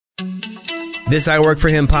This I Work For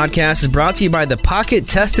Him podcast is brought to you by the Pocket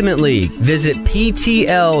Testament League. Visit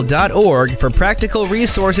PTL.org for practical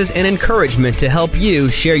resources and encouragement to help you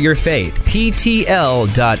share your faith. PTL.org.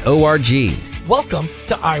 Welcome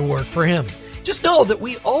to I Work For Him. Just know that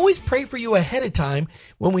we always pray for you ahead of time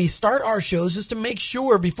when we start our shows, just to make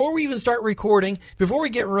sure before we even start recording, before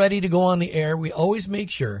we get ready to go on the air, we always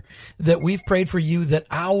make sure that we've prayed for you, that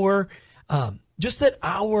our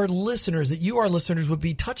listeners, that you, our listeners, would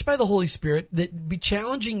be touched by the Holy Spirit, that be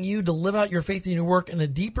challenging you to live out your faith in your work in a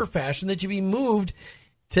deeper fashion, that you be moved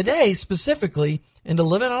today specifically into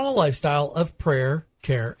living on a lifestyle of prayer,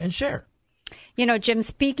 care, and share. You know, Jim,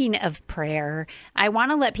 speaking of prayer, I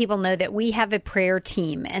want to let people know that we have a prayer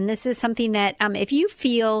team. And this is something that if you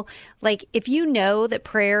feel like, if you know that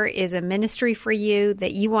prayer is a ministry for you,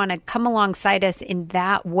 that you want to come alongside us in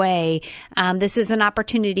that way, this is an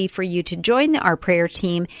opportunity for you to join our prayer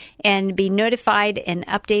team and be notified and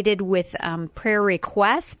updated with prayer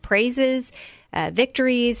requests, praises,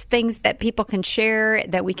 victories, things that people can share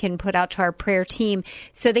that we can put out to our prayer team,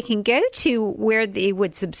 so they can go to where they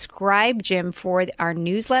would subscribe, Jim, for our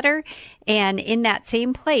newsletter. And in that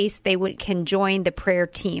same place, they can join the prayer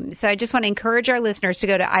team. So I just want to encourage our listeners to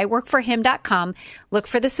go to iworkforhim.com, look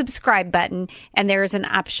for the subscribe button, and there is an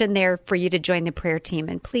option there for you to join the prayer team.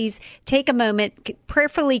 And please take a moment,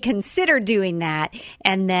 prayerfully consider doing that.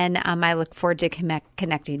 And then I look forward to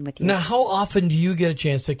connecting with you. Now, how often do you get a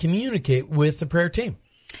chance to communicate with the prayer team?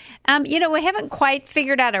 We haven't quite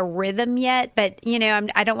figured out a rhythm yet, but,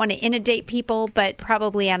 I don't want to inundate people, but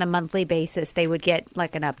probably on a monthly basis, they would get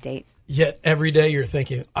like an update. Yet every day you're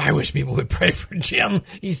thinking, I wish people would pray for Jim.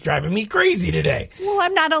 He's driving me crazy today. Well,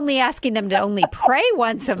 I'm not only asking them to only pray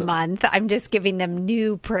once a month. I'm just giving them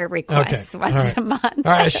new prayer requests once a month. All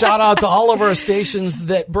right. A shout out to all of our stations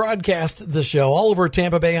that broadcast the show all over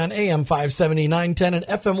Tampa Bay on AM 570, 910 and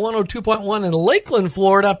FM 102.1 in Lakeland,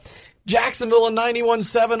 Florida. Jacksonville and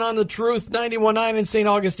 91.7 on The Truth, 91.9 in St.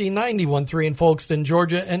 Augustine, 91.3 in Folkestone,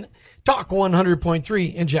 Georgia, and Talk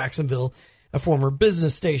 100.3 in Jacksonville, a former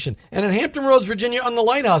business station. And in Hampton Roads, Virginia, on the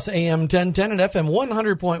Lighthouse, AM 1010 and FM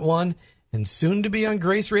 100.1, and soon to be on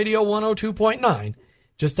Grace Radio 102.9,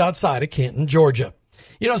 just outside of Canton, Georgia.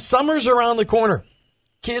 Summer's around the corner.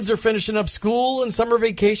 Kids are finishing up school, and summer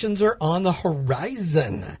vacations are on the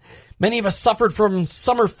horizon. Many of us suffered from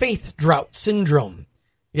Summer-Faith-Drought syndrome.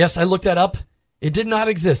 Yes, I looked that up. It did not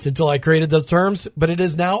exist until I created those terms, but it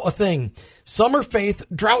is now a thing.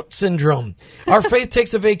 Summer-Faith-Drought syndrome. Our faith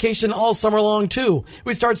takes a vacation all summer long, too.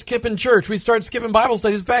 We start skipping church. We start skipping Bible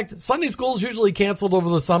studies. In fact, Sunday school is usually canceled over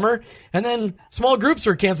the summer, and then small groups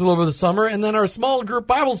are canceled over the summer, and then our small group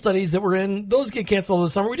Bible studies that we're in, those get canceled over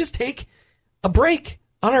the summer. We just take a break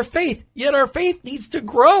on our faith, yet our faith needs to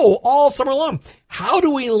grow all summer long. How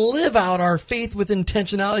do we live out our faith with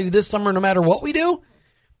intentionality this summer no matter what we do?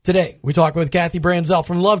 Today, we talk with Kathy Branzell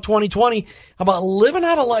from Love 2020 about living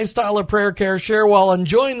out a lifestyle of prayer, care, share while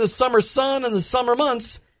enjoying the summer sun and the summer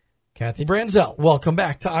months. Kathy Branzell, welcome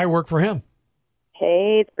back to I Work For Him.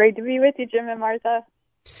 Hey, it's great to be with you, Jim and Martha.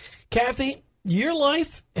 Kathy, your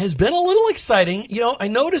life has been a little exciting. I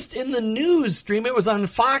noticed in the news stream, it was on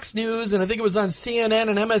Fox News, and I think it was on CNN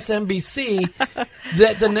and MSNBC,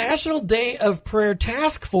 that the National Day of Prayer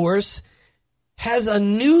Task Force has a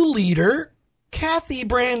new leader, Kathy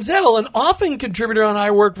Branzell, an often contributor on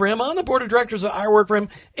I Work For Him, on the board of directors of I Work For Him,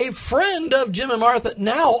 a friend of Jim and Martha,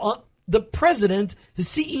 now the president, the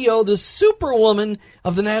CEO, the superwoman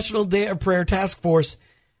of the National Day of Prayer Task Force.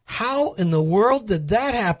 How in the world did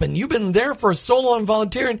that happen? You've been there for so long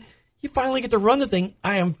volunteering. You finally get to run the thing.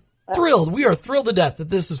 I am thrilled. We are thrilled to death that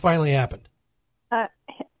this has finally happened. I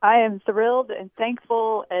am thrilled and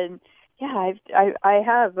thankful, and yeah, I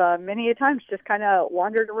have many a times just kind of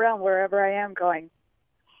wandered around wherever I am going,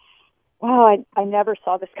 wow, I never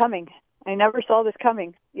saw this coming. I never saw this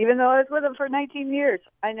coming. Even though I was with him for 19 years,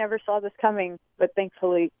 I never saw this coming. But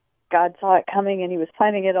thankfully, God saw it coming, and he was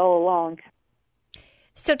planning it all along.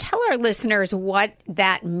 So tell our listeners what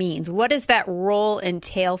that means. What does that role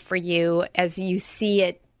entail for you as you see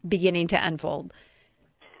it beginning to unfold?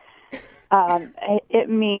 It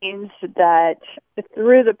means that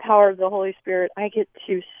through the power of the Holy Spirit, I get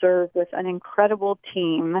to serve with an incredible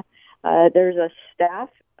team. There's a staff.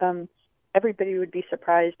 Everybody would be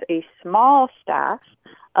surprised. A small staff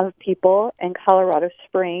of people in Colorado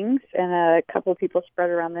Springs and a couple of people spread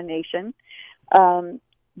around the nation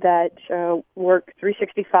that work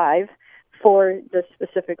 365 for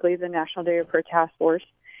specifically the National Day of Prayer Task Force.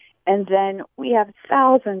 And then we have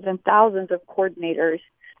thousands and thousands of coordinators.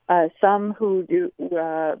 Some who do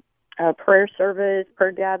prayer service,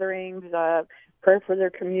 prayer gatherings, prayer for their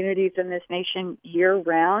communities in this nation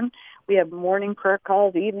year-round. We have morning prayer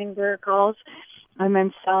calls, evening prayer calls, and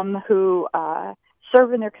then some who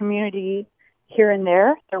serve in their community here and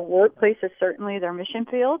there. Their workplace is certainly their mission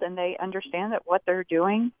field, and they understand that what they're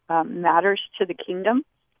doing matters to the kingdom,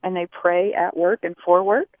 and they pray at work and for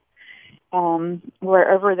work,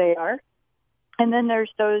 wherever they are. And then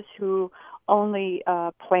there's those who only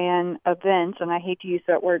plan events, and I hate to use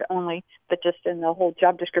that word only, but just in the whole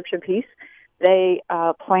job description piece, they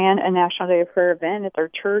plan a National Day of Prayer event at their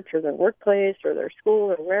church or their workplace or their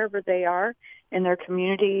school or wherever they are in their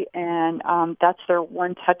community, and that's their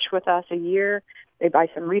one touch with us a year. They buy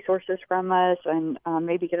some resources from us and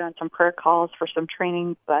maybe get on some prayer calls for some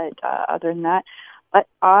training, but other than that, but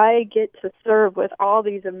I get to serve with all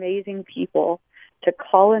these amazing people to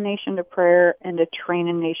call a nation to prayer and to train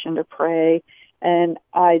a nation to pray, and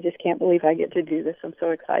I just can't believe I get to do this. I'm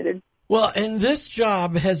so excited. Well, and this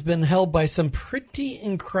job has been held by some pretty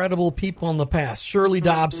incredible people in the past. Shirley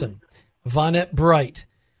Dobson, Vonette Bright,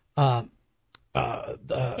 Ann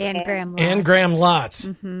Graham Lotz. Ann Graham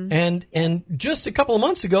Lotz. And just a couple of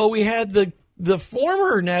months ago, we had the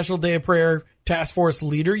former National Day of Prayer Task Force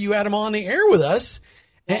leader. You had him on the air with us.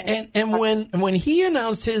 And when he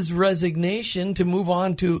announced his resignation to move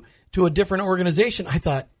on to a different organization, I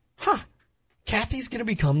thought, Kathy's going to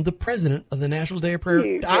become the president of the National Day of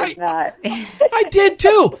Prayer. I did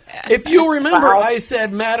too. If you remember, I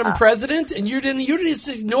said, Madam President, and you didn't just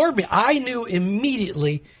ignore me. I knew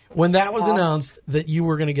immediately when that was announced that you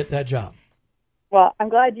were going to get that job. Well, I'm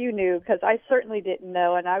glad you knew, because I certainly didn't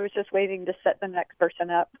know, and I was just waiting to set the next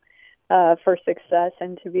person up for success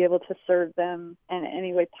and to be able to serve them in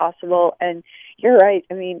any way possible. And you're right.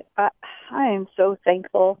 I mean, I am so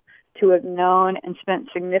thankful to have known and spent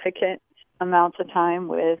significant amounts of time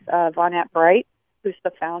with Vonette Bright, who's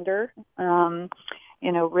the founder,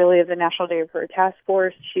 really of the National Day of Prayer Task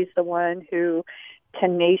Force. She's the one who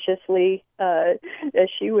tenaciously, as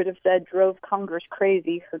she would have said, drove Congress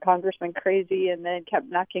crazy, her congressman crazy, and then kept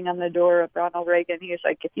knocking on the door of Ronald Reagan. He was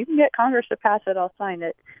like, if you can get Congress to pass it, I'll sign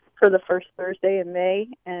it, for the first Thursday in May,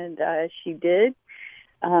 and she did.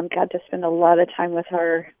 Got to spend a lot of time with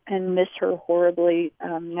her and miss her horribly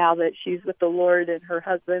now that she's with the Lord and her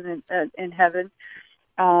husband in heaven.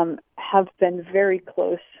 Have been very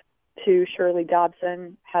close to Shirley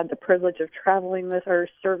Dobson, had the privilege of traveling with her,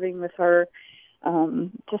 serving with her,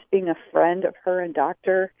 just being a friend of her and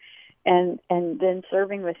Doctor, and then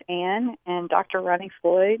serving with Ann and Dr. Ronnie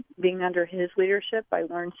Floyd, being under his leadership. I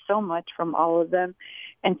learned so much from all of them.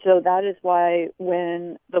 And so that is why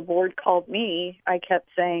when the board called me, I kept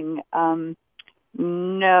saying,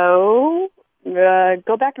 no,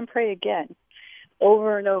 go back and pray again.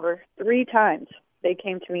 Over and over, 3 times they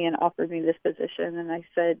came to me and offered me this position. And I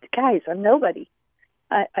said, guys, I'm nobody.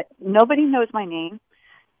 Nobody knows my name.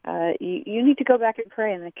 You need to go back and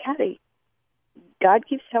pray. And Kathy, God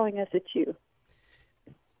keeps telling us it's you.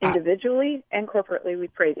 Individually and corporately we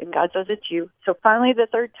prayed, and God says it's you. So finally, the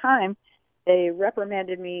 3rd time, they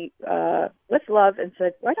reprimanded me with love and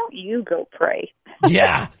said, why don't you go pray?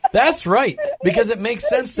 Yeah, that's right. Because it makes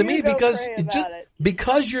sense to me,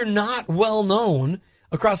 because you're not well known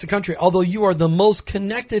across the country, although you are the most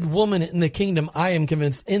connected woman in the kingdom, I am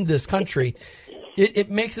convinced, in this country. It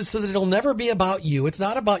makes it so that it'll never be about you. It's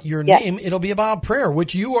not about your name. It'll be about prayer,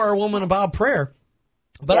 which you are a woman about prayer.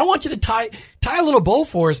 But I want you to tie a little bow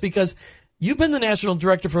for us, because you've been the national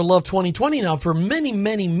director for Love 2020 now for many,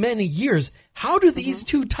 many, many years. How do these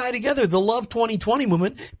two tie together? The Love 2020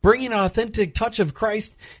 movement, bringing an authentic touch of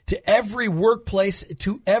Christ to every workplace,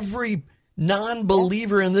 to every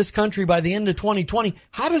non-believer in this country by the end of 2020.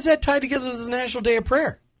 How does that tie together to the National Day of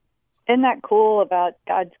Prayer? Isn't that cool about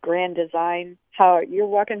God's grand design? How you're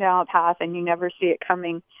walking down a path and you never see it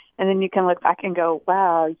coming, and then you can look back and go,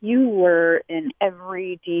 wow, you were in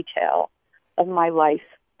every detail of my life.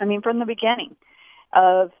 I mean, from the beginning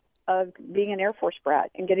of being an Air Force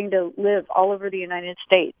brat and getting to live all over the United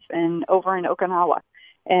States and over in Okinawa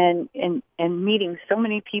and meeting so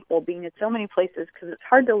many people, being at so many places, because it's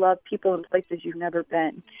hard to love people in places you've never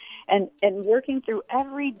been, and working through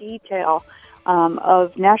every detail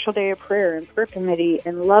of National Day of Prayer and Prayer Committee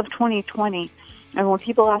and Love 2020. And when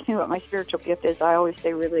people ask me what my spiritual gift is, I always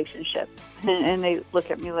say relationship. And they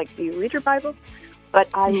look at me like, do you read your Bible? But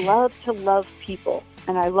I love to love people.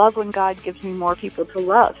 And I love when God gives me more people to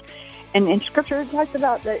love. And in Scripture, it talks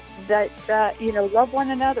about that love one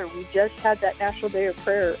another. We just had that National Day of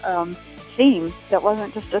Prayer theme that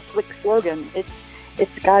wasn't just a slick slogan. It's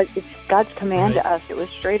God's command to us. It was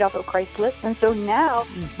straight off of Christ's lips. And so now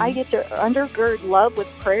I get to undergird love with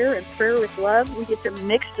prayer and prayer with love. We get to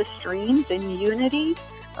mix the streams in unity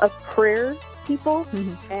of prayer people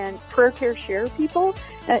and prayer care share people.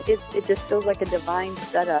 It just feels like a divine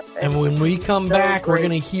setup. And when we come back, we're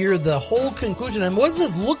going to hear the whole conclusion. And what does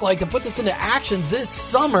this look like to put this into action this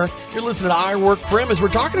summer? You're listening to I Work for Him as we're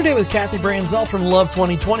talking today with Kathy Branzell from Love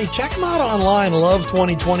 2020. Check them out online,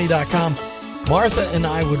 love2020.com. Martha and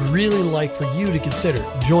I would really like for you to consider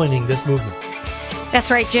joining this movement. That's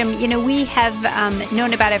right, Jim. You know, we have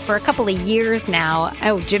known about it for a couple of years now.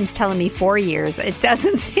 Oh, Jim's telling me 4 years. It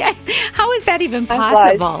doesn't say. How is that even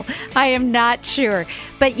possible? I am not sure.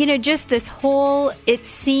 But, you know, just this whole, it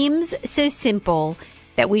seems so simple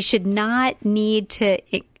that we should not need to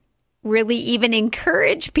really even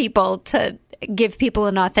encourage people to give people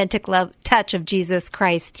an authentic love touch of Jesus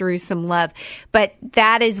Christ through some love. But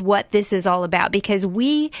that is what this is all about, because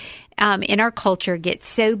we in our culture get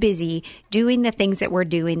so busy doing the things that we're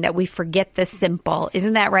doing that we forget the simple.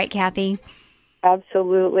 Isn't that right, Kathy?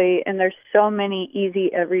 Absolutely. And there's so many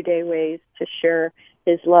easy, everyday ways to share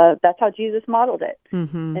his love. That's how Jesus modeled it.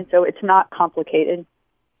 Mm-hmm. And so it's not complicated.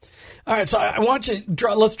 All right, so I want you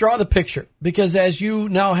to let's draw the picture, because as you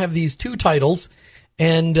now have these two titles,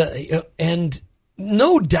 and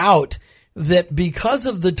no doubt that because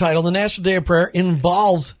of the title, the National Day of Prayer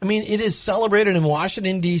involves, I mean, it is celebrated in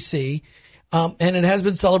Washington, D.C., and it has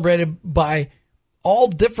been celebrated by all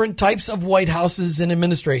different types of White Houses and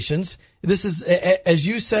administrations. This is, as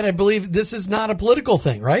you said, I believe this is not a political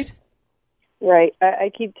thing, right? Right. I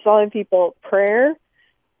keep telling people prayer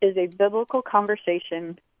is a biblical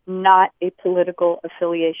conversation, not a political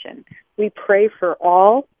affiliation. We pray for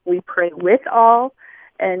all. We pray with all.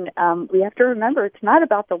 And we have to remember it's not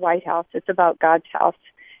about the White House. It's about God's house.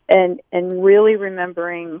 And really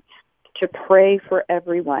remembering to pray for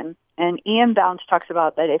everyone. And Ian Bounds talks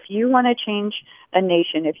about that if you want to change a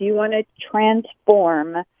nation, if you want to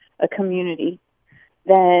transform a community,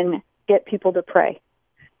 then get people to pray.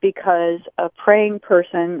 Because a praying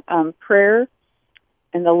person, prayer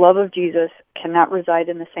and the love of Jesus cannot reside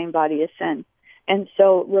in the same body as sin. And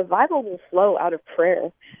so revival will flow out of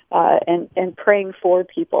prayer and praying for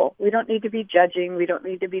people. We don't need to be judging. We don't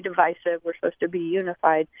need to be divisive. We're supposed to be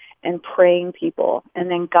unified and praying people. And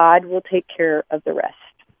then God will take care of the rest.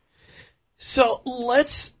 So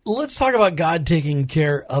let's talk about God taking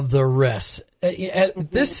care of the rest.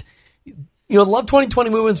 This, Love 2020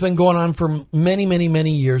 movement's been going on for many, many,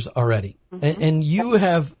 many years already. Mm-hmm. And you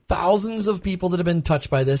have thousands of people that have been touched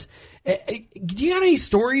by this. Do you have any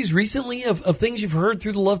stories recently of things you've heard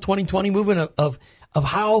through the Love 2020 movement of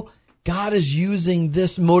how God is using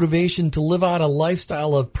this motivation to live out a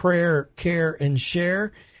lifestyle of prayer, care, and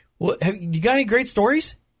share? You got any great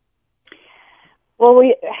stories? Well,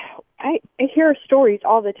 I hear stories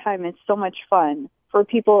all the time. It's so much fun for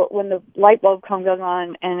people when the light bulb comes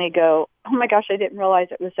on and they go, oh my gosh, I didn't realize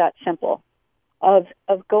it was that simple, of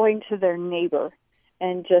going to their neighbor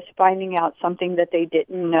and just finding out something that they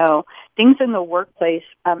didn't know, things in the workplace,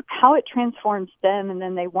 how it transforms them, and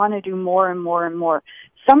then they want to do more and more and more.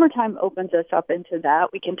 Summertime opens us up into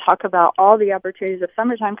that. We can talk about all the opportunities of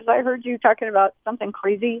summertime, because I heard you talking about something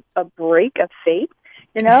crazy, a break of faith.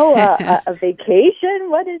 A vacation?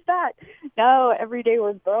 What is that? No, every day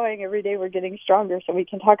we're growing. Every day we're getting stronger. So we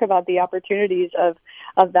can talk about the opportunities of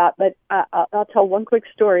that. But I'll tell one quick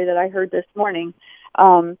story that I heard this morning.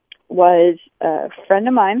 Was a friend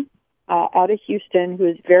of mine out of Houston who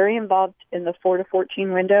is very involved in the 4 to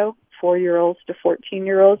 14 window, 4-year-olds to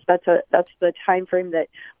 14-year-olds. That's the time frame that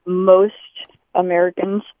most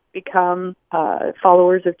Americans become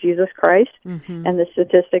followers of Jesus Christ. Mm-hmm. And the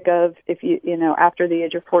statistic of if you after the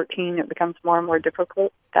age of 14 it becomes more and more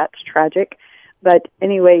difficult, that's tragic. But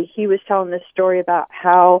anyway, he was telling this story about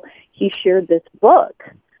how he shared this book,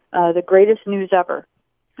 The Greatest News Ever,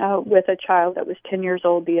 with a child that was 10 years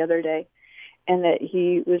old the other day, and that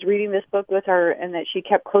he was reading this book with her, and that she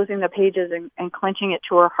kept closing the pages and clenching it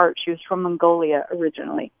to her heart. She was from Mongolia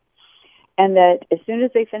originally. And that as soon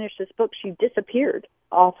as they finished this book, she disappeared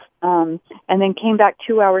off and then came back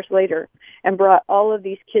 2 hours later and brought all of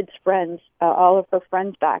these kids' friends, all of her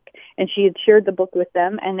friends back. And she had shared the book with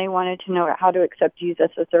them, and they wanted to know how to accept Jesus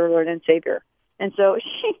as their Lord and Savior. And so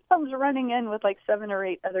she comes running in with like 7 or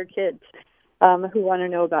 8 other kids who want to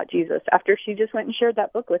know about Jesus after she just went and shared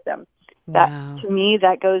that book with them. Wow. That, to me,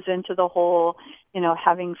 that goes into the whole,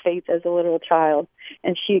 having faith as a little child.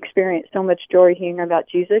 And she experienced so much joy hearing about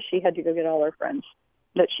Jesus, she had to go get all her friends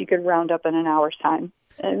that she could round up in an hour's time.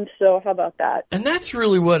 And so how about that? And that's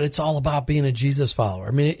really what it's all about, being a Jesus follower.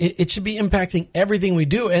 I mean, it should be impacting everything we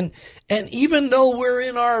do. And even though we're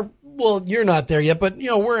in you're not there yet, but,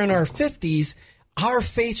 we're in our 50s, our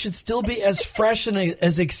faith should still be as fresh and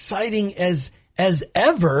as exciting as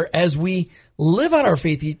ever as we live out our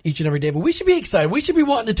faith each and every day. But we should be excited. We should be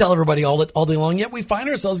wanting to tell everybody all day long, yet we find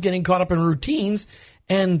ourselves getting caught up in routines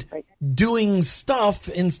and doing stuff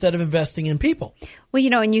instead of investing in people. Well,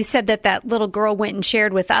 and you said that little girl went and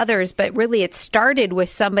shared with others, but really it started with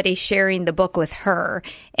somebody sharing the book with her.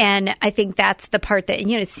 And I think that's the part that,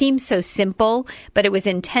 it seems so simple, but it was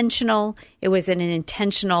intentional. It was an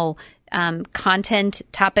intentional content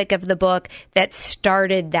topic of the book that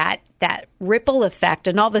started that ripple effect.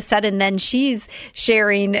 And all of a sudden then she's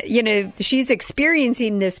sharing, she's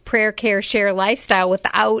experiencing this prayer, care, share lifestyle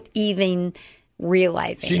without even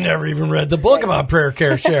realizing. She never even read the book about prayer,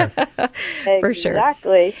 care, share. For sure.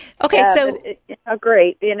 Exactly. Okay, yeah, so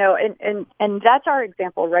great. And that's our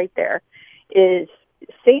example right there. Is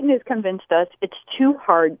Satan has convinced us it's too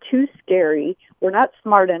hard, too scary. We're not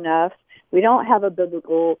smart enough. We don't have a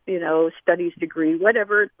biblical, studies degree,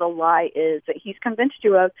 whatever the lie is that he's convinced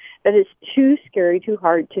you of, that it's too scary, too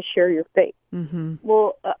hard to share your faith. Mm-hmm.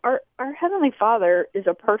 Well, our Heavenly Father is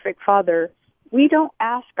a perfect Father. We don't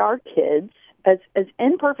ask our kids, as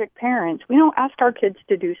imperfect parents, we don't ask our kids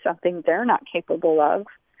to do something they're not capable of.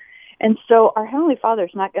 And so our Heavenly Father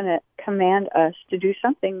is not going to command us to do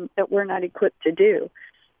something that we're not equipped to do.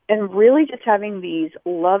 And really just having these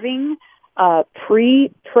loving,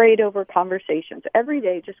 pre-prayed over conversations every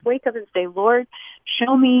day. Just wake up and say, Lord,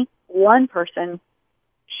 show me one person,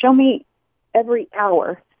 show me every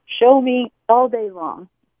hour, show me all day long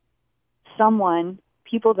someone,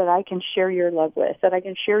 people that I can share your love with, that I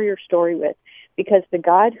can share your story with, because the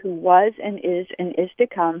God who was and is to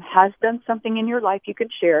come has done something in your life you can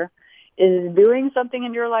share, is doing something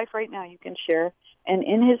in your life right now you can share, and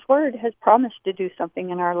in his word has promised to do something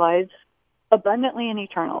in our lives abundantly and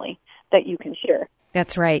eternally that you can share.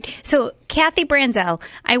 That's right. So, Kathy Branzell,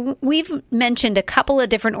 we've mentioned a couple of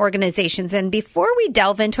different organizations, and before we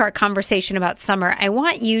delve into our conversation about summer, I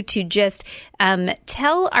want you to just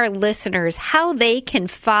tell our listeners how they can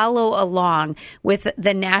follow along with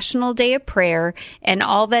the National Day of Prayer and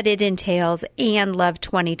all that it entails and Love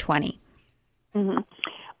 2020. Mm-hmm.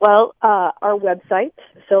 Well, our websites,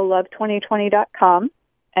 so love2020.com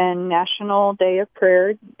and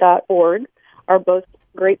nationaldayofprayer.org, are both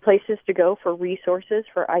great places to go for resources,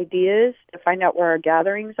 for ideas, to find out where our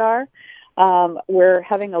gatherings are. We're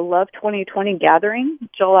having a Love 2020 gathering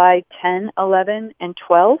July 10, 11, and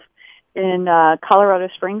 12 in Colorado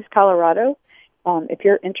Springs, Colorado. If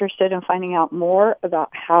you're interested in finding out more about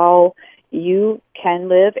how you can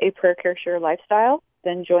live a prayer, care, share lifestyle,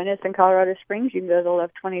 then join us in Colorado Springs. You can go to the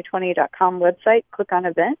love2020.com website, click on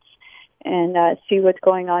events, and see what's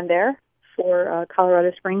going on there for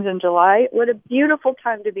Colorado Springs in July. What a beautiful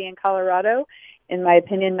time to be in Colorado. In my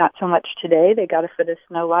opinion, not so much today. They got a foot of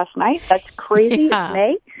snow last night. That's crazy. Yeah. It's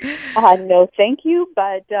May. No, thank you,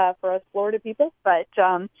 but for us Florida people. But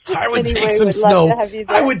I would anyway, take some would snow. love to have you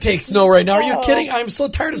there. I would take snow right now. Are you kidding? I'm so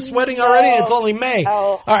tired of sweating already, and it's only May.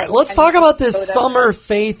 All right, let's talk about this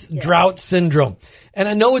Summer-Faith-Drought syndrome. And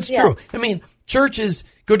I know it's true. I mean, churches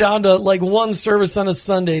go down to like one service on a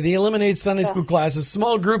Sunday. They eliminate Sunday school classes.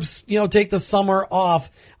 Small groups, take the summer off.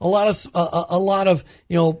 A lot of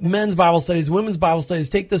men's Bible studies, women's Bible studies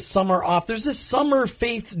take the summer off. There's this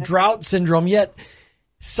Summer-Faith-Drought syndrome. Yet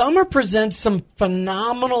summer presents some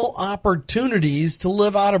phenomenal opportunities to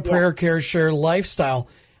live out a prayer, care, share lifestyle.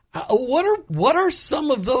 What are some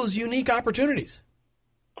of those unique opportunities?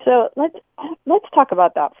 So let's talk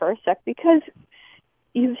about that for a sec, because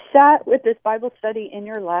you've sat with this Bible study in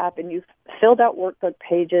your lap and you've filled out workbook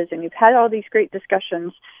pages and you've had all these great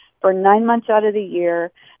discussions for 9 months out of the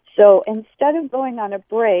year. So instead of going on a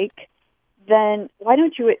break, then why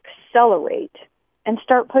don't you accelerate and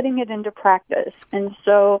start putting it into practice? And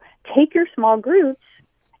so take your small groups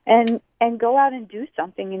and go out and do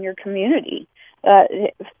something in your community.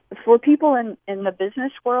 For people in the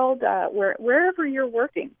business world, wherever you're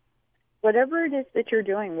working, whatever it is that you're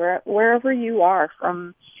doing, wherever you are,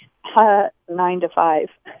 from 9 to 5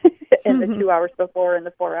 and the 2 hours before and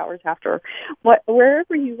the 4 hours after,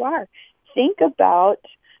 wherever you are, think about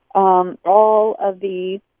all of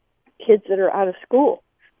the kids that are out of school,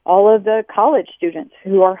 all of the college students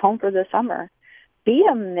who are home for the summer. Be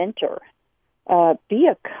a mentor. Be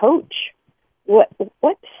a coach. What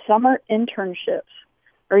summer internships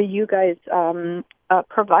are you guys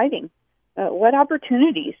providing? What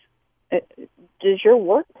opportunities does your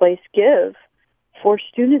workplace give for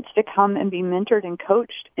students to come and be mentored and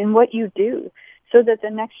coached in what you do, so that the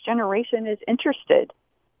next generation is interested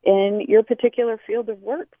in your particular field of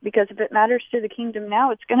work? Because if it matters to the kingdom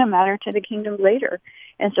now, it's going to matter to the kingdom later.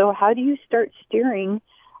 And so how do you start steering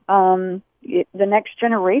the next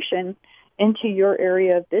generation into your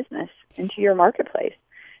area of business, into your marketplace?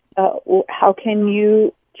 How can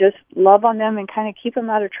you just love on them and kind of keep them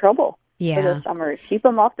out of trouble for the summer? Keep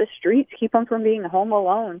them off the streets, keep them from being home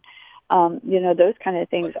alone, those kind of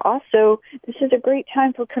things. Also, this is a great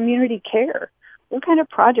time for community care. What kind of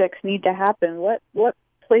projects need to happen? What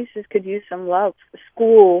places could use some love?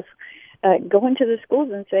 Schools. Go into the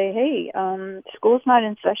schools and say, hey, school's not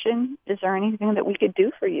in session. Is there anything that we could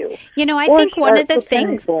do for you? I think one of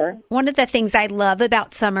the things I love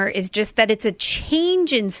about summer is just that it's a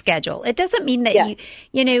change in schedule. It doesn't mean that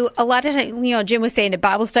a lot of times, Jim was saying a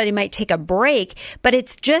Bible study might take a break, but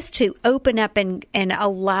it's just to open up and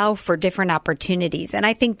allow for different opportunities. And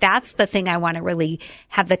I think that's the thing I want to really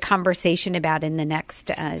have the conversation about in the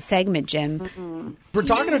next segment, Jim. Mm-hmm. We're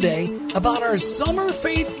talking today about our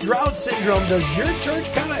Summer-Faith-Drought syndrome. Does your church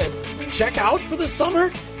kind of check out for the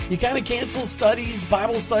summer? You kind of cancel studies,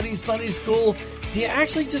 Bible studies, Sunday school. Do you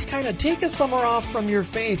actually just kind of take a summer off from your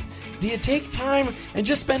faith? Do you take time and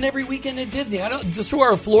just spend every weekend at Disney? I know, just to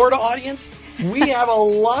our Florida audience, we have a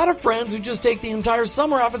lot of friends who just take the entire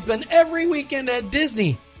summer off and spend every weekend at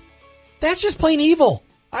Disney. That's just plain evil.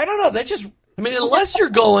 I don't know. That's just... unless you're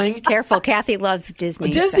going... Careful, Kathy loves Disney.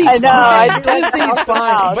 Disney's fine. Disney's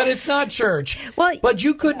fine, but it's not church. Well, but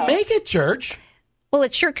you could make it church. Well,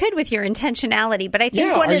 it sure could with your intentionality, but I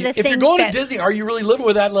think one of the things... If you're going to Disney, are you really living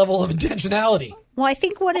with that level of intentionality? Well, I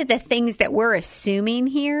think one of the things that we're assuming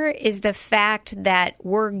here is the fact that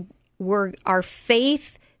our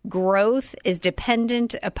faith growth is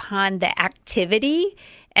dependent upon the activity,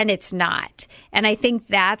 and it's not. And I think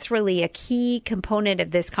that's really a key component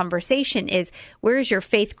of this conversation is where is your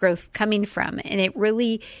faith growth coming from? And it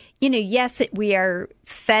really, yes, we are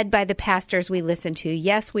fed by the pastors we listen to.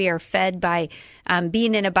 Yes, we are fed by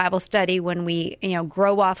being in a Bible study when we,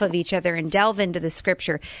 grow off of each other and delve into the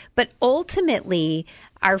scripture. But ultimately,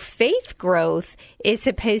 our faith growth is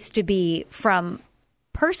supposed to be from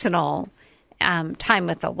personal time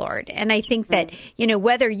with the Lord. And I think that,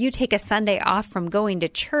 whether you take a Sunday off from going to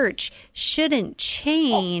church shouldn't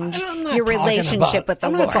change your relationship with the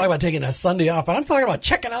Lord. I'm not talking about taking a Sunday off, but I'm talking about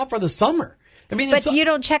checking out for the summer. But you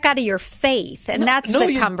don't check out of your faith, and that's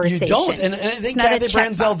the conversation. You don't. And I think, Kathy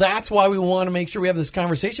Branzell, that's why we want to make sure we have this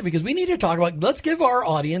conversation, because we need to talk about, let's give our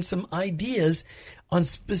audience some ideas on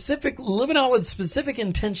living out with specific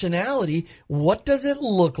intentionality. What does it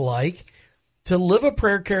look like to live a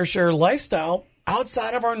prayer, care, share lifestyle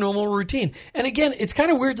outside of our normal routine? And again, it's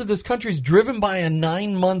kind of weird that this country is driven by a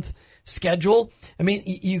 9-month schedule.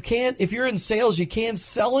 You can't, if you're in sales, you can't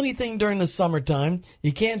sell anything during the summertime.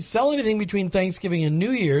 You can't sell anything between Thanksgiving and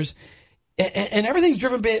New Year's. And everything's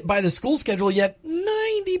driven by the school schedule, yet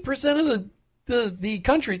 90% of the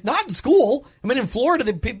country's not in school. In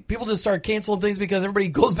Florida, people just start canceling things because everybody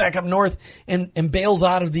goes back up north and bails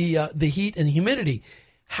out of the heat and humidity.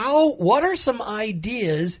 What are some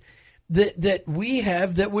ideas that we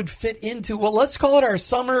have that would fit into, let's call it our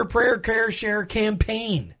summer prayer, care, share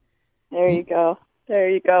campaign? There you go.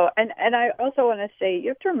 And I also want to say, you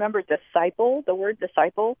have to remember disciple, the word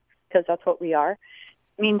disciple, because that's what we are,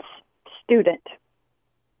 means student.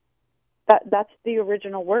 That's the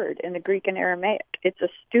original word in the Greek and Aramaic. It's a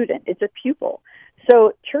student. It's a pupil.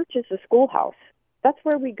 So church is a schoolhouse. That's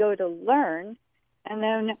where we go to learn, and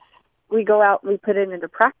then we go out and we put it into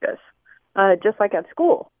practice, just like at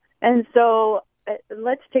school. And so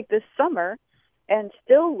let's take this summer and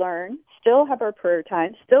still learn, still have our prayer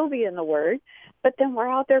time, still be in the Word, but then we're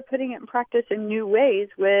out there putting it in practice in new ways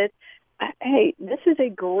with, hey, this is a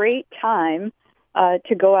great time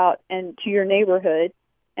to go out and to your neighborhood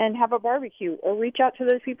and have a barbecue, or reach out to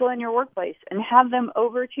those people in your workplace and have them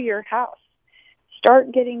over to your house.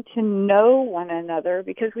 Start getting to know one another,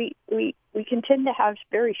 because we can tend to have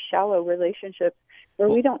very shallow relationships where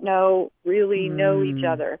we don't really know each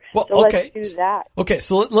other. Well, so let's do that. Okay,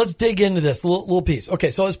 so let's dig into this little piece. Okay,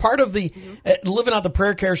 so as part of the living out the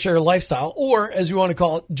prayer, care, share lifestyle, or as you want to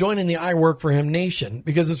call it, joining the I Work for Him Nation,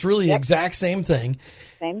 because it's really the exact same thing.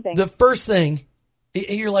 Same thing. The first thing,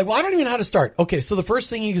 you're like, well, I don't even know how to start. Okay, so the first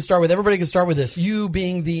thing you can start with, everybody can start with this. You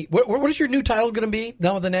being what is your new title going to be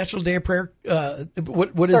now with the National Day of Prayer?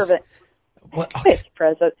 What is? Servant. What? Okay. It's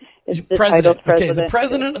president. It's the president. President. Okay, the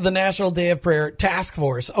president of the National Day of Prayer Task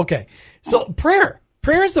Force. Okay, so prayer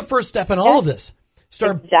is the first step in all of this.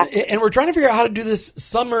 Exactly. And we're trying to figure out how to do this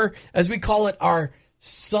summer, as we call it, our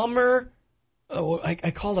summer.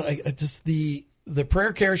 I call it just the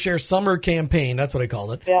prayer, care, share summer campaign. That's what I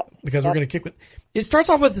call it. Yep. Because we're going to kick with. It starts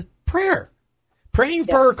off with prayer, praying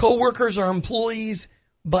for our coworkers, our employees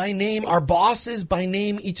by name, our bosses by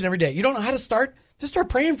name each and every day. You don't know how to start? Just start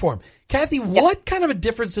praying for them. Kathy, what kind of a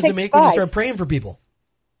difference does it make when you start praying for people?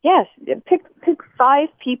 Yes. Pick 5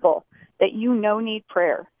 people that need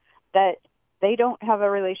prayer. that they don't have a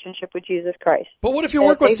relationship with Jesus Christ. But what if you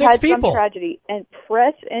work with 6 people? Some tragedy, and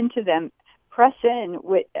press into them. Press in.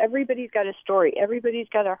 With everybody's got a story. Everybody's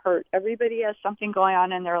got a hurt. Everybody has something going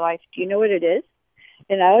on in their life. Do you know what it is?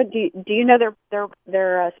 You know, do you know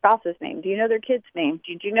their spouse's name? Do you know their kid's name?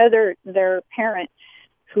 Did you know their parent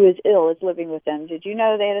who is ill is living with them? Did you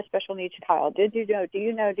know they had a special needs child? Did you know? Do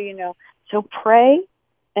you know? Do you know? So pray,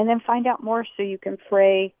 and then find out more so you can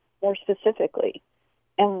pray more specifically,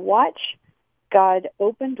 and watch God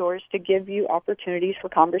open doors to give you opportunities for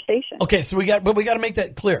conversation. Okay, so we got to make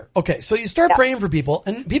that clear. Okay, so you start praying for people,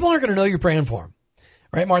 and people aren't going to know you're praying for them,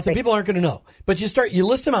 right, Martha? Right. People aren't going to know, but you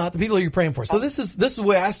list them out, the people you're praying for. So this is the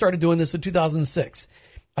way I started doing this in 2006.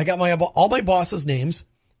 I got all my bosses' names,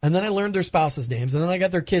 and then I learned their spouses' names, and then I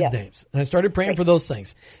got their kids' names, and I started praying for those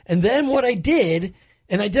things. And then what I did.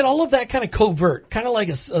 And I did all of that kind of covert, kind of like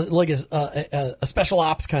a special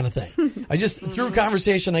ops kind of thing. I just, through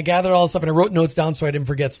conversation, I gathered all this stuff and I wrote notes down so I didn't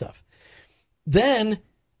forget stuff. Then,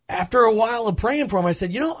 after a while of praying for him, I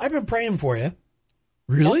said, I've been praying for you.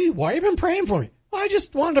 Really? Why have you been praying for me? Well, I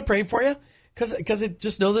just wanted to pray for you because I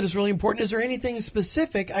just know that it's really important. Is there anything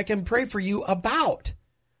specific I can pray for you about?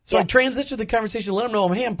 So I transitioned the conversation, let him know,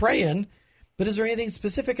 hey, I'm praying, but is there anything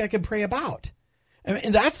specific I can pray about?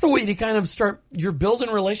 And that's the way to kind of start your building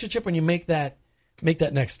a relationship when you make that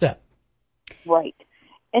next step. Right.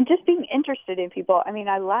 And just being interested in people. I mean,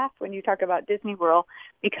 I laugh when you talk about Disney World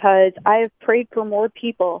because I have prayed for more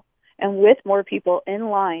people and with more people in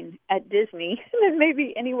line at Disney than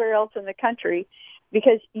maybe anywhere else in the country,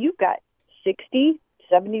 because you've got 60,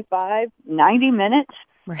 75, 90 minutes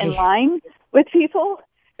in line with people.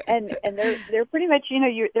 And they're pretty much,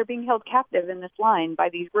 they're being held captive in this line by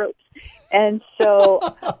these ropes. And so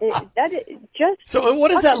So what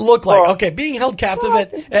does that look like? Okay, being held captive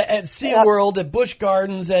at SeaWorld, at Busch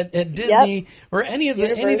Gardens, at Disney, or any of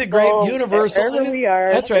the great Universal. We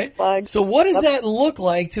are. That's right. So what does that look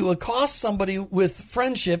like to accost somebody with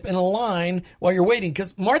friendship in a line while you're waiting?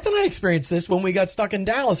 Because Martha and I experienced this when we got stuck in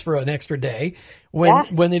Dallas for an extra day.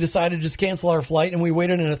 When they decided to just cancel our flight, and we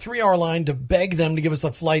waited in a 3-hour line to beg them to give us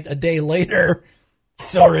a flight a day later.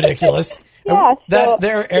 So ridiculous.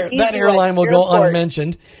 That airline will go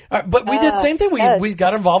unmentioned. But we did the same thing. We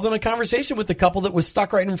got involved in a conversation with the couple that was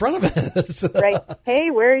stuck right in front of us. Right.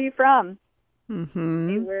 Hey, where are you from? Mm-hmm.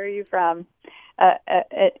 Hey, where are you from? At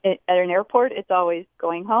an airport, it's always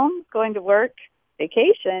going home, going to work,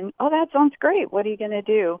 vacation. Oh, that sounds great. What are you going to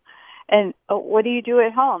do? And what do you do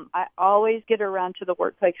at home? I always get around to the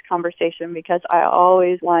workplace conversation because I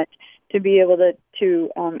always want to be able to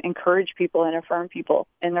encourage people and affirm people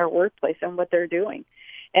in their workplace and what they're doing.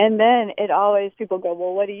 And then people go,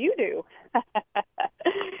 well, what do you do?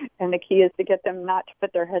 And the key is to get them not to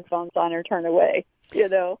put their headphones on or turn away,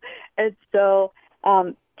 And so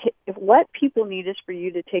what people need is for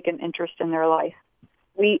you to take an interest in their life.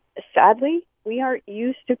 We aren't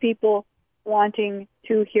used to people wanting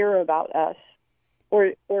to hear about us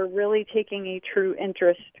or really taking a true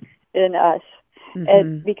interest in us. Mm-hmm.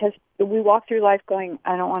 And because we walk through life going,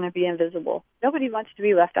 I don't want to be invisible. Nobody wants to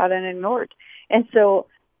be left out and ignored. And so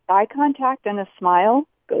eye contact and a smile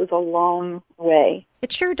goes a long way.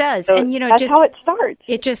 It sure does. So and that's how it starts.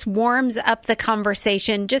 It just warms up the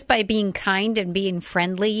conversation just by being kind and being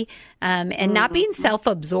friendly and not being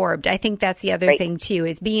self-absorbed. I think that's the other thing too,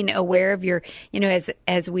 is being aware of your,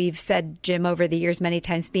 as we've said, Jim, over the years many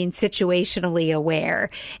times, being situationally aware.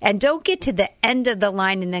 And don't get to the end of the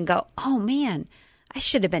line and then go, oh man, I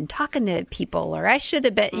should have been talking to people, or I should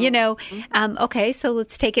have been, okay, so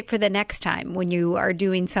let's take it for the next time when you are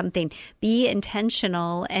doing something. Be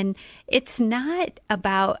intentional. And it's not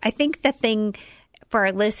about, I think the thing for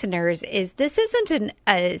our listeners is this isn't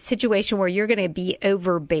a situation where you're going to be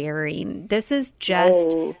overbearing. This is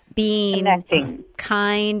just being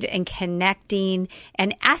kind and connecting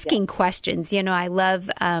and asking questions. I love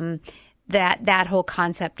that whole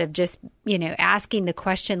concept of just, asking the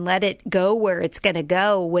question, let it go where it's going to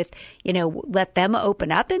go with, let them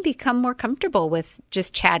open up and become more comfortable with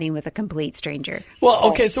just chatting with a complete stranger. Well,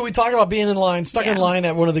 okay, so we talk about being in line, in line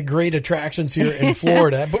at one of the great attractions here in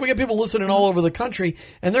Florida, but we got people listening all over the country,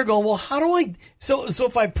 and they're going, well, how do I, so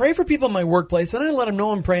if I pray for people in my workplace, then I let them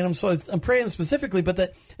know I'm praying them, so I'm praying specifically, but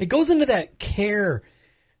that it goes into that care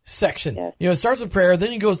section. Yes. It starts with prayer,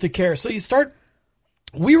 then it goes to care. So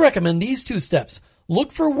we recommend these 2 steps.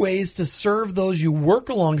 Look for ways to serve those you work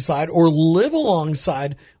alongside or live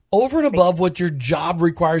alongside over and above what your job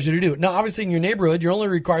requires you to do. Now, obviously, in your neighborhood, you're only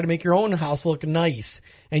required to make your own house look nice,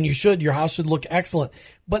 and your house should look excellent.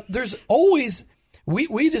 But there's always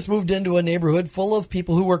we just moved into a neighborhood full of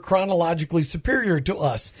people who were chronologically superior to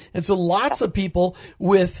us. And so lots of people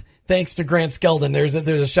with, thanks to Grant Skeldon, there's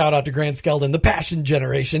a shout out to Grant Skeldon, the Passion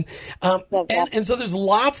Generation. And so there's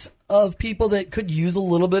lots of people that could use a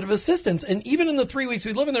little bit of assistance. And even in the 3 weeks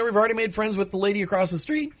we live in there, we've already made friends with the lady across the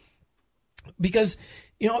street because,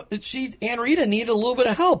 you know, Aunt Rita needed a little bit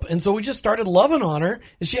of help. And so we just started loving on her.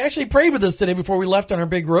 And she actually prayed with us today before we left on our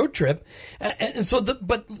big road trip. And so,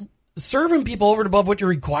 but serving people over and above what you're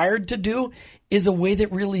required to do is a way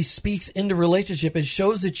that really speaks into relationship. It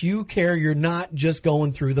shows that you care. You're not just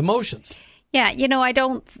going through the motions. Yeah, you know, I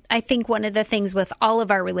think one of the things with all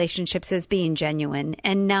of our relationships is being genuine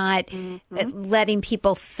and not letting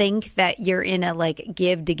people think that you're in a like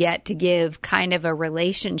give to get to give kind of a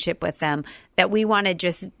relationship with them, that we want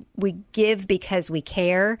to we give because we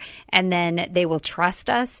care, and then they will trust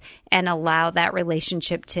us and allow that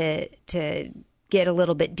relationship to get a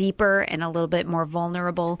little bit deeper and a little bit more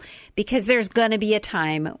vulnerable, because there's going to be a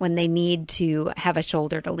time when they need to have a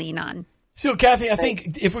shoulder to lean on. So, Kathy, I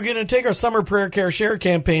think if we're going to take our Summer Prayer Care Share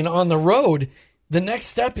campaign on the road, the next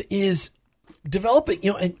step is developing,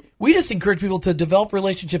 you know, and we just encourage people to develop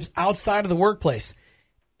relationships outside of the workplace,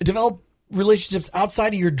 develop relationships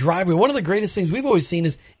outside of your driveway. One of the greatest things we've always seen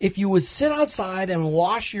is if you would sit outside and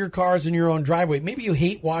wash your cars in your own driveway. Maybe you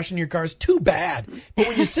hate washing your cars, too bad. But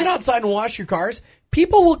when you sit outside and wash your cars,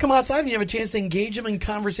 people will come outside and you have a chance to engage them in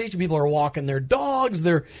conversation. People are walking their dogs.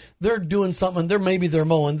 They're doing something. Maybe they're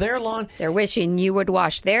mowing their lawn. They're wishing you would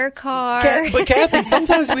wash their car. But Kathy,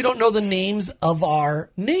 sometimes we don't know the names of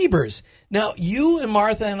our neighbors. Now, you and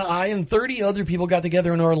Martha and I and 30 other people got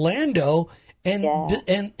together in Orlando and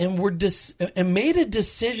made a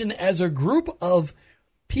decision as a group of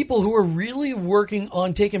people who are really working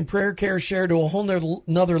on taking prayer care share to a whole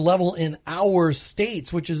nother level in our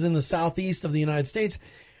states, which is in the southeast of the United States.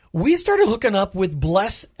 We started hooking up with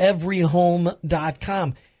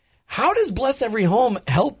blesseveryhome.com. How does Bless Every Home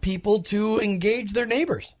help people to engage their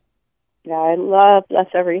neighbors? Yeah, I love Bless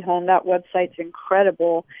Every Home. That website's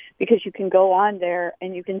incredible because you can go on there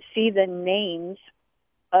and you can see the names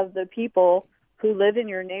of the people who live in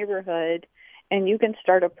your neighborhood, and you can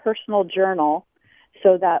start a personal journal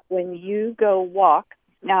so that when you go walk,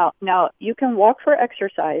 now you can walk for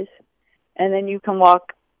exercise, and then you can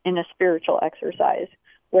walk in a spiritual exercise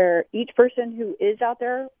where each person who is out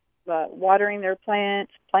there watering their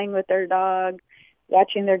plants, playing with their dog,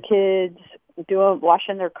 watching their kids,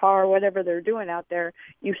 washing their car, whatever they're doing out there,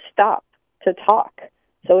 you stop to talk.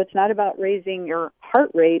 So it's not about raising your heart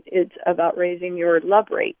rate, it's about raising your love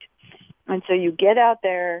rate. And so you get out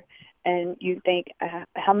there and you think,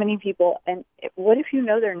 how many people, and what if you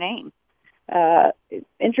know their name?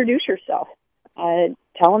 Introduce yourself.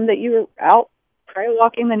 Tell them that you were out prayer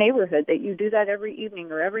walking the neighborhood, that you do that every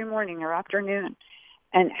evening or every morning or afternoon.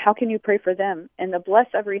 And how can you pray for them? And the Bless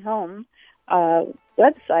Every Home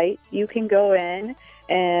website, you can go in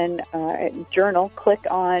and journal, click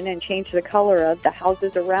on and change the color of the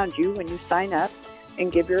houses around you when you sign up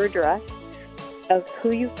and give your address of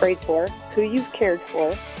who you've prayed for, who you've cared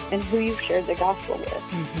for, and who you've shared the gospel with.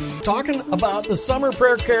 Mm-hmm. Talking about the Summer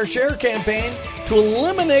Prayer Care Share campaign to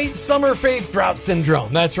eliminate Summer-Faith-Drought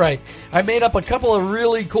syndrome. That's right. I made up a couple of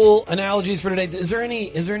really cool analogies for today. Is there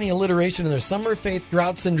any alliteration in there?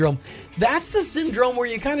 Summer-Faith-Drought syndrome. That's the syndrome where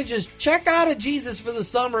you kind of just check out of Jesus for the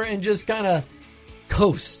summer and just kind of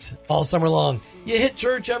coast all summer long. You hit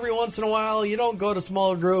church every once in a while. You don't go to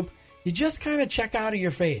small group. You just kind of check out of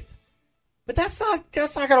your faith. But that's not going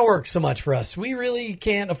to work so much for us. We really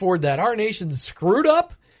can't afford that. Our nation's screwed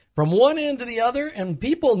up from one end to the other, and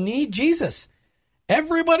people need Jesus.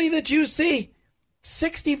 Everybody that you see,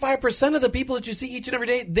 65% of the people that you see each and every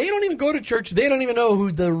day, they don't even go to church. They don't even know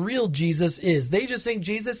who the real Jesus is. They just think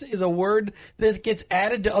Jesus is a word that gets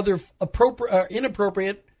added to other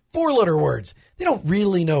inappropriate four-letter words. They don't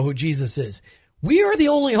really know who Jesus is. We are the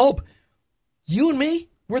only hope. You and me,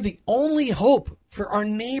 we're the only hope for our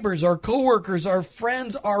neighbors, our coworkers, our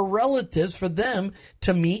friends, our relatives, for them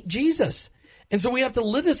to meet Jesus. And so we have to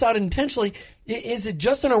live this out intentionally. Is it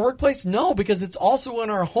just in our workplace? No, because it's also in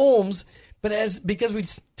our homes. But because we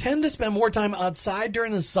tend to spend more time outside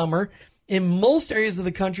during the summer, in most areas of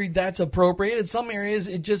the country, that's appropriate. In some areas,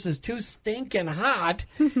 it just is too stinking hot.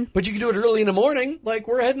 But you can do it early in the morning. Like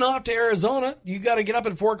we're heading off to Arizona. You got to get up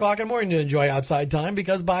at 4 o'clock in the morning to enjoy outside time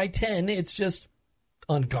because by 10, it's just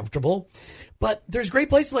uncomfortable. But there's great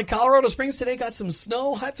places like Colorado Springs today, got some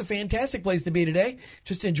snow. That's a fantastic place to be today.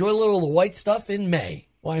 Just enjoy a little of the white stuff in May.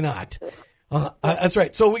 Why not? That's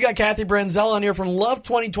right. So we got Kathy Brenzel on here from Love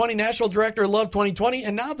 2020, National Director of Love 2020,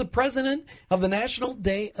 and now the President of the National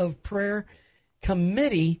Day of Prayer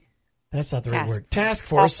Committee. That's not the right word. Task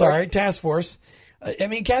force. Sorry, task force. I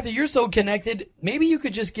mean, Kathy, you're so connected. Maybe you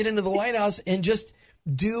could just get into the White House and just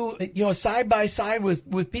do, side by side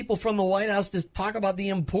with people from the White House to talk about the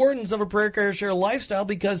importance of a prayer, care, share lifestyle,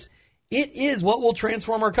 because it is what will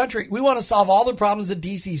transform our country. We want to solve all the problems that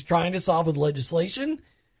D.C. is trying to solve with legislation.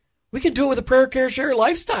 We can do it with a prayer, care, share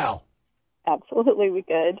lifestyle. Absolutely, we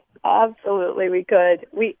could. Absolutely, we could.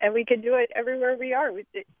 We could do it everywhere we are.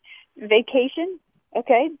 Vacation,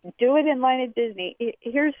 okay? Do it in line at Disney.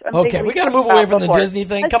 Here's okay. We got to move away from the Disney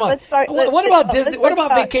thing. Come on. What about Disney? What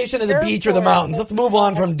about vacation at the beach or the mountains? Let's move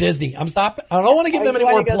on from Disney. I don't want to give them any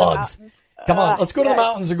more plugs. Come on, let's go to the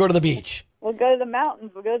mountains or go to the beach. We'll go to the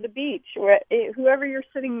mountains. We'll go to the beach. Whoever you're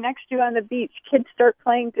sitting next to on the beach, kids start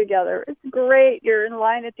playing together. It's great. You're in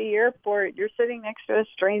line at the airport. You're sitting next to a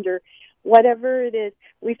stranger. Whatever it is,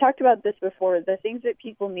 we've talked about this before. The things that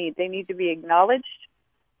people need, they need to be acknowledged.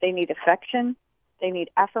 They need affection. They need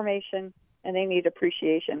affirmation. And they need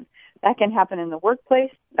appreciation. That can happen in the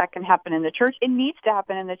workplace. That can happen in the church. It needs to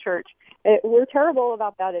happen in the church. We're terrible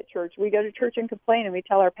about that at church. We go to church and complain, and we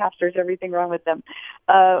tell our pastors everything wrong with them.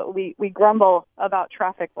 We grumble about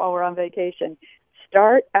traffic while we're on vacation.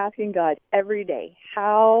 Start asking God every day,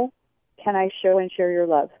 how can I show and share your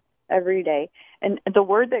love every day? And the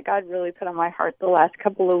word that God really put on my heart the last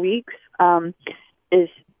couple of weeks is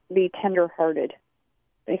be tenderhearted.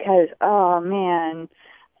 Because, oh, man,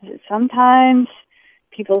 sometimes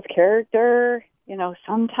people's character,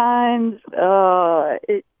 sometimes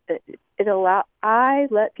I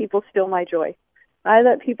let people steal my joy. I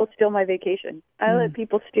let people steal my vacation. I let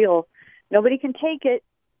people steal. Nobody can take it,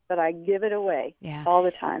 but I give it away all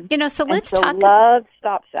the time. So let's talk. Love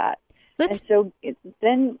stops that. And so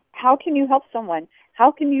then how can you help someone?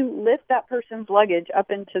 How can you lift that person's luggage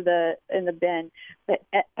up in the bin? But,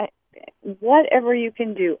 whatever you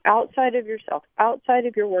can do outside of yourself, outside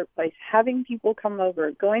of your workplace, having people come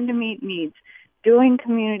over, going to meet needs, doing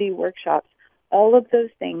community workshops, all of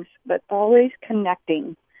those things, but always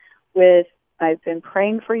connecting with, I've been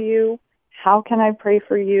praying for you, how can I pray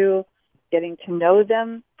for you, getting to know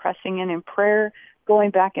them, pressing in prayer,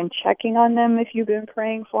 going back and checking on them if you've been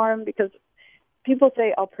praying for them, because people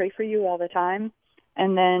say, I'll pray for you all the time,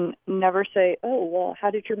 and then never say, oh, well, how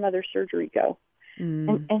did your mother's surgery go?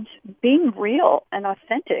 And being real and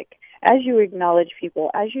authentic as you acknowledge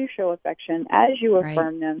people, as you show affection, as you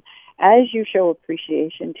affirm them, as you show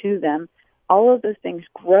appreciation to them, all of those things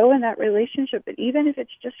grow in that relationship. But even if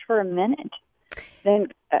it's just for a minute, then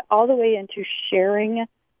all the way into sharing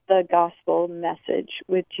the gospel message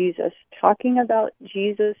with Jesus, talking about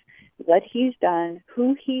Jesus, what he's done,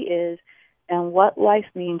 who he is, and what life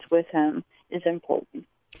means with him is important.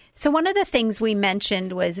 So one of the things we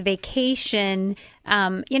mentioned was vacation.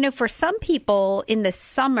 For some people in the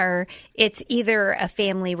summer, it's either a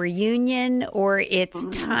family reunion or it's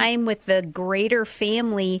time with the greater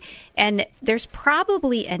family. And there's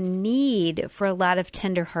probably a need for a lot of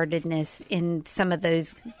tenderheartedness in some of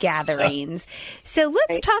those gatherings. So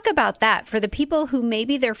let's talk about that for the people who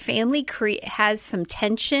maybe their family has some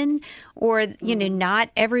tension or, not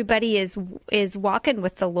everybody is walking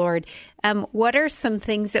with the Lord. What are some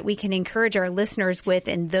things that we can encourage our listeners with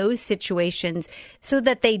in those situations so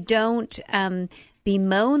that they don't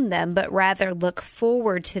bemoan them, but rather look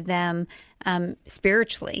forward to them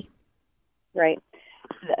spiritually? Right.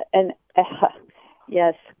 And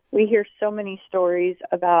yes, we hear so many stories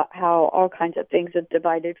about how all kinds of things have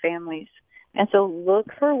divided families. And so look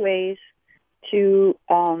for ways to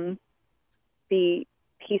be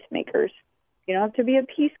peacemakers. You don't have to be a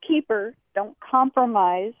peacekeeper. Don't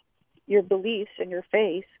compromise your beliefs and your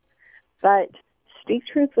faith, but speak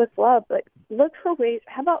truth with love. But look for ways.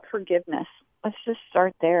 How about forgiveness? Let's just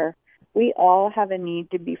start there. We all have a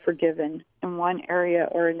need to be forgiven in one area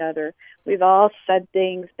or another. We've all said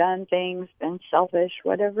things, done things, been selfish,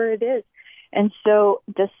 whatever it is. And so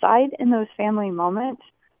decide in those family moments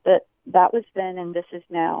that was then and this is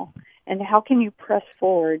now. And how can you press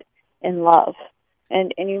forward in love?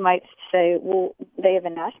 And you might say, well, they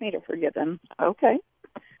haven't asked me to forgive them. Okay.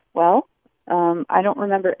 Well, I don't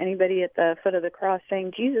remember anybody at the foot of the cross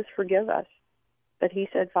saying, Jesus, forgive us. But he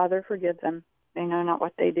said, Father, forgive them. They know not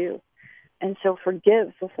what they do. And so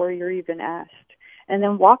forgive before you're even asked. And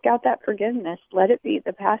then walk out that forgiveness. Let it be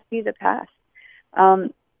the past be the past.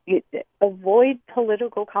 Avoid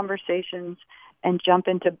political conversations and jump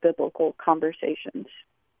into biblical conversations.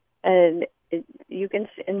 And you can,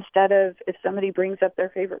 instead of, if somebody brings up their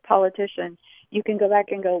favorite politician, you can go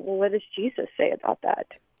back and go, well, what does Jesus say about that?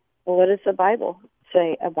 Well, what does the Bible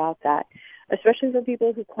say about that? Especially for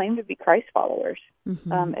people who claim to be Christ followers.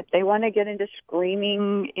 Mm-hmm. If they want to get into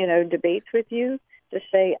screaming, debates with you, to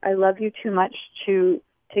say, I love you too much to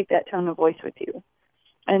take that tone of voice with you.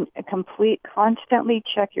 And constantly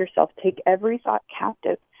check yourself, take every thought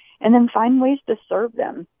captive, and then find ways to serve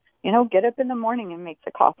them. Get up in the morning and make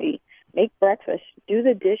the coffee, make breakfast, do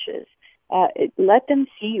the dishes. Let them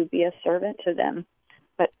see you be a servant to them,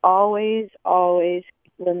 but always, always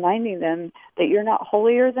reminding them that you're not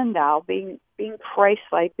holier than thou. Being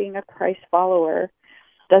Christ-like, being a Christ follower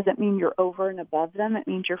doesn't mean you're over and above them. It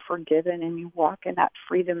means you're forgiven and you walk in that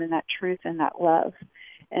freedom and that truth and that love.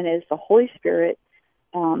 And as the Holy Spirit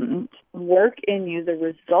work in you, the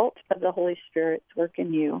result of the Holy Spirit's work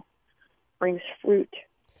in you brings fruit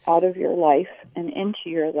out of your life and into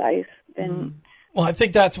your life. And well, I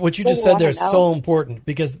think that's what you just said there is so important,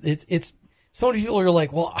 because it's so many people are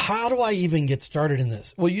like, well, how do I even get started in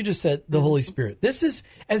this? Well, you just said the Holy Spirit. This is,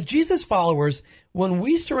 as Jesus followers, when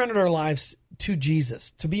we surrendered our lives to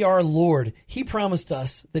Jesus, to be our Lord, he promised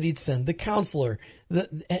us that he'd send the counselor,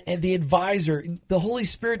 the advisor, the Holy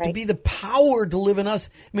Spirit, to be the power to live in us.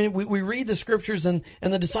 I mean, we read the scriptures, and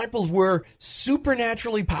the disciples were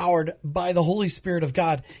supernaturally powered by the Holy Spirit of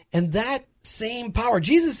God. And that same power,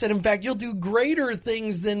 Jesus said, in fact, you'll do greater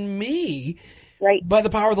things than me. Right. By the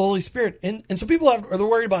power of the Holy Spirit. And so people are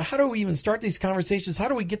worried about, how do we even start these conversations? How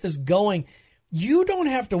do we get this going? You don't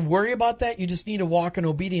have to worry about that. You just need to walk in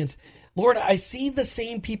obedience. Lord, I see the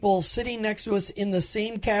same people sitting next to us in the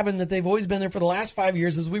same cabin that they've always been there for the last 5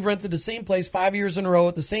 years, as we've rented the same place 5 years in a row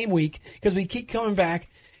at the same week because we keep coming back.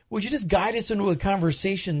 Would you just guide us into a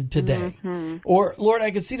conversation today? Mm-hmm. Or, Lord, I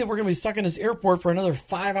can see that we're going to be stuck in this airport for another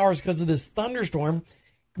 5 hours because of this thunderstorm.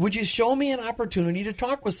 Would you show me an opportunity to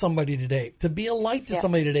talk with somebody today, to be a light to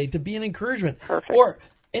somebody today, to be an encouragement? Perfect. Or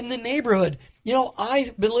in the neighborhood,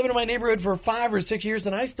 I've been living in my neighborhood for 5 or 6 years,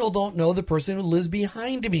 and I still don't know the person who lives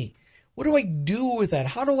behind me. What do I do with that?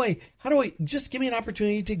 How do I just give me an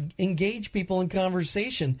opportunity to engage people in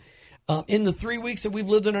conversation? In the 3 weeks that we've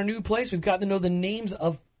lived in our new place, we've gotten to know the names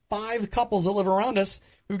of 5 couples that live around us.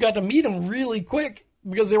 We've got to meet them really quick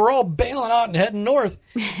because they were all bailing out and heading north.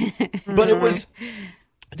 But it was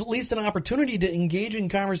at least an opportunity to engage in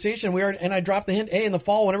conversation. And I dropped the hint, in the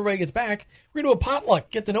fall when everybody gets back, we're going to do a potluck,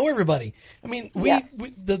 get to know everybody. I mean,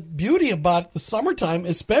 the beauty about the summertime,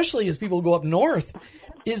 especially as people go up north,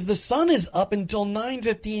 is the sun is up until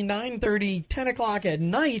 9:15, 9:30, 10 o'clock at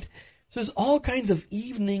night. So there's all kinds of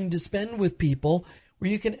evening to spend with people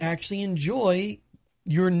where you can actually enjoy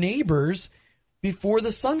your neighbors before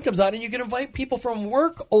the sun comes out, and you can invite people from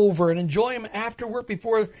work over and enjoy them after work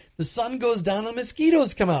before the sun goes down and the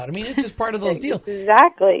mosquitoes come out. I mean, it's just part of those deals.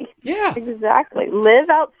 Exactly. Yeah. Exactly. Live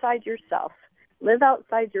outside yourself. Live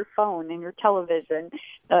outside your phone and your television.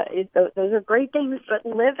 Those are great things, but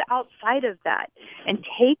live outside of that and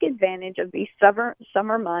take advantage of these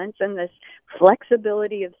summer months and this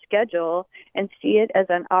flexibility of schedule and see it as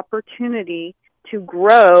an opportunity to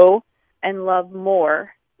grow and love more,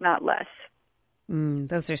 not less.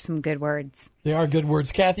 Those are some good words. They are good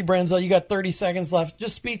words. Kathy Branzell, you got 30 seconds left.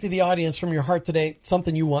 Just speak to the audience from your heart today,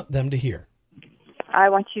 something you want them to hear. I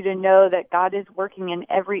want you to know that God is working in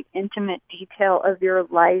every intimate detail of your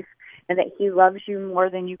life and that he loves you more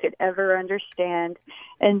than you could ever understand.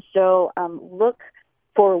 And so look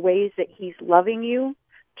for ways that he's loving you.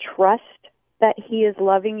 Trust that he is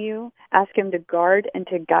loving you. Ask him to guard and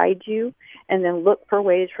to guide you. And then look for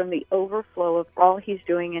ways from the overflow of all he's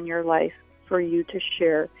doing in your life for you to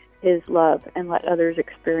share his love and let others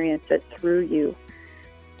experience it through you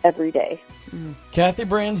every day. Kathy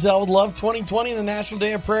Branzell with Love 2020, the National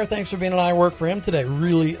Day of Prayer. Thanks for being on I Work for Him today.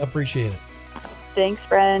 Really appreciate it. Thanks,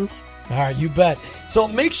 friend. All right, you bet. So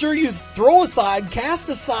make sure you cast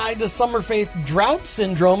aside the Summer-Faith-Drought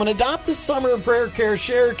syndrome and adopt the Summer Prayer Care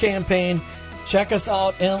Share campaign. Check us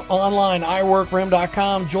out online,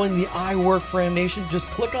 iWorkForHim.com. Join the I Work for Him Nation. Just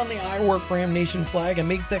click on the I Work for Him Nation flag and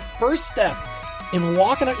make that first step in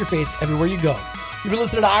walking out your faith everywhere you go. You've been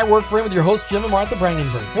listening to I Work for Him with your host, Jim and Martha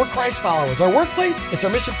Brangenberg. We're Christ followers. Our workplace, it's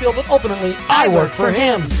our mission field, but ultimately, I work for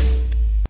Him.